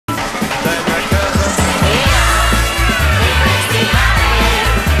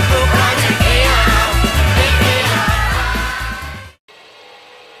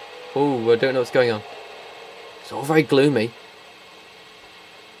don't know what's going on. It's all very gloomy.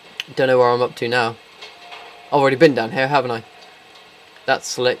 Don't know where I'm up to now. I've already been down here, haven't I? That's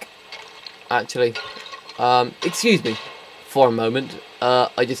slick. Actually. Excuse me for a moment.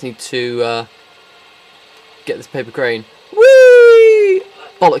 I just need to get this paper crane. Whee!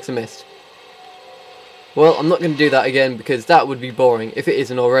 Bollocks, I missed. Well, I'm not going to do that again because that would be boring if it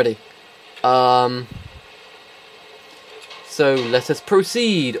isn't already. So let us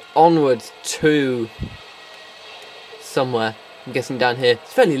proceed onwards to somewhere. I'm guessing down here.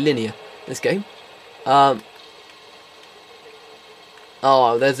 It's fairly linear, this game.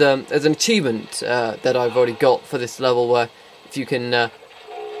 Oh, there's an achievement that I've already got for this level where if you can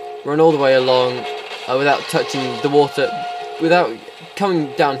run all the way along without touching the water, without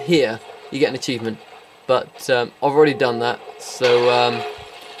coming down here, you get an achievement. But I've already done that, so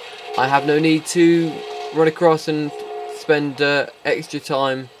I have no need to run across and spend extra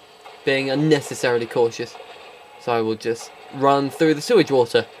time being unnecessarily cautious. So I will just run through the sewage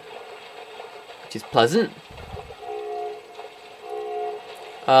water, which is pleasant.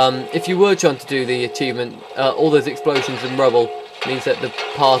 If you were trying to do the achievement, all those explosions and rubble means that the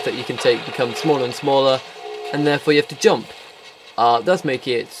path that you can take becomes smaller and smaller, and therefore you have to jump. Does make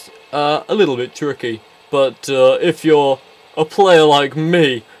it a little bit tricky, but if you're a player like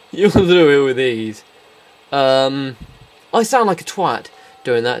me, you'll do it with ease. I sound like a twat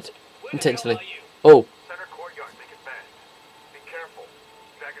doing that intentionally. Oh.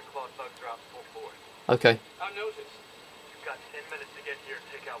 Okay.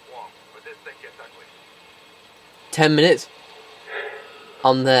 10 minutes?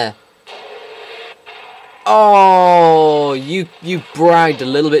 I'm there. Oh, you bragged a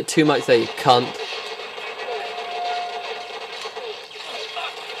little bit too much there, you cunt.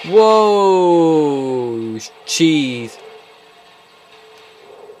 Whoa, cheese.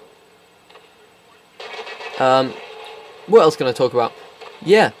 What else can I talk about?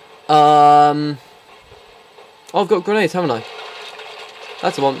 Yeah. I've got grenades, haven't I?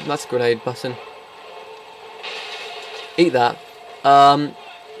 That's the one. That's a grenade button. Eat that.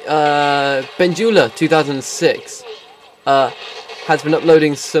 Benjula 2006 has been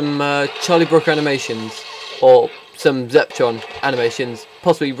uploading some Charlie Brooker animations, or some Zeptron animations,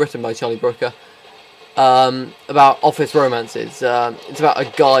 possibly written by Charlie Brooker, about office romances. It's about a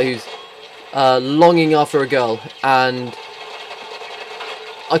guy who's longing after a girl, and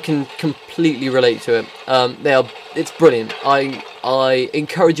I can completely relate to it. It's brilliant. I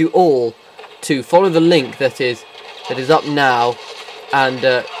encourage you all to follow the link that is up now, and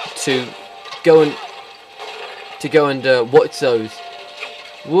to go and watch those.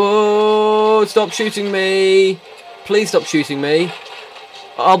 Whoa! Stop shooting me! Please stop shooting me.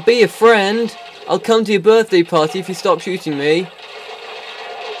 I'll be a friend. I'll come to your birthday party if you stop shooting me.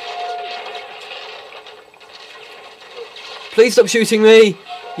 Please stop shooting me.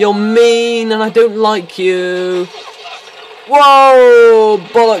 You're mean and I don't like you. Whoa!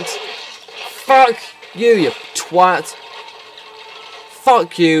 Bollocks! Fuck you, you twat.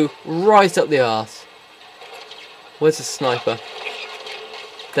 Fuck you right up the arse. Where's the sniper?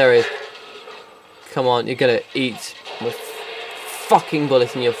 There he is. Come on, you're gonna eat my fucking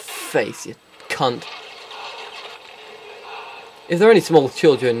bullet in your face, you cunt. If there are any small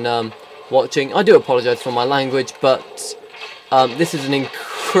children watching, I do apologise for my language, but this is an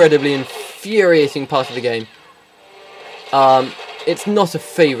incredibly infuriating part of the game. It's not a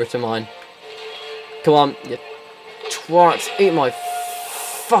favourite of mine. Come on, you twats, eat my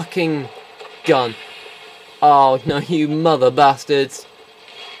fucking gun. Oh no, you mother bastards.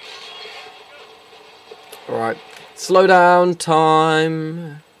 Right, slow down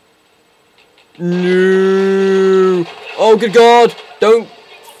time. No. Oh good god, don't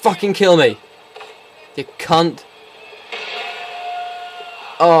fucking kill me, you cunt.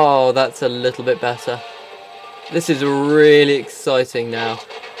 Oh, that's a little bit better. This is really exciting now.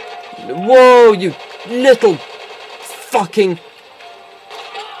 Whoa, you little fucking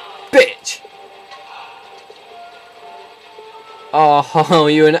bitch. Oh,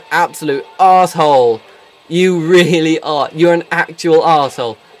 you're an absolute arsehole. You really are. You're an actual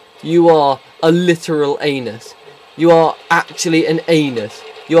arsehole. You are a literal anus. You are actually an anus.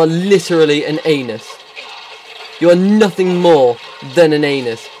 You are literally an anus. You are nothing more than an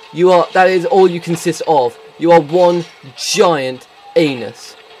anus. You are. That is all you consist of. You are one giant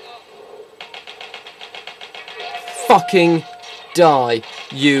anus. Fucking die,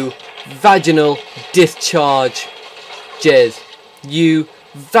 you vaginal discharge jizz. You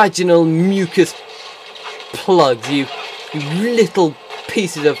vaginal mucus plugs. You little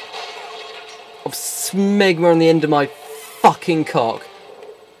pieces of smegma on the end of my fucking cock.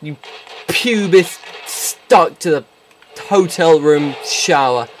 You pubis stuck to the hotel room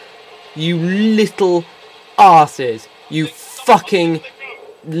shower. You little arses. You fucking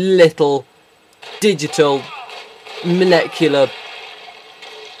little digital molecular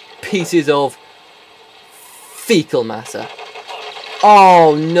pieces of fecal matter.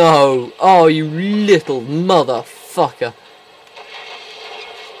 Oh no. Oh, you little motherfucker.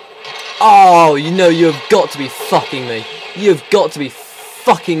 Oh, you know you have got to be fucking me. You have got to be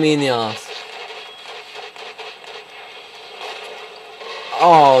fucking me in the arse.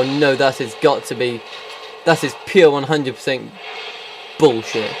 Oh no, that has got to be... That is pure 100%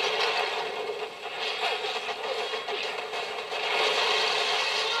 bullshit.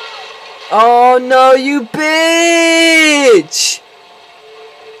 Oh no, you bitch!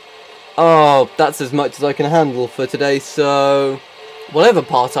 Oh, that's as much as I can handle for today, so... Whatever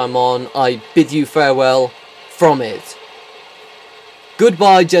part I'm on, I bid you farewell from it.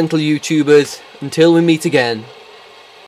 Goodbye, gentle YouTubers, until we meet again.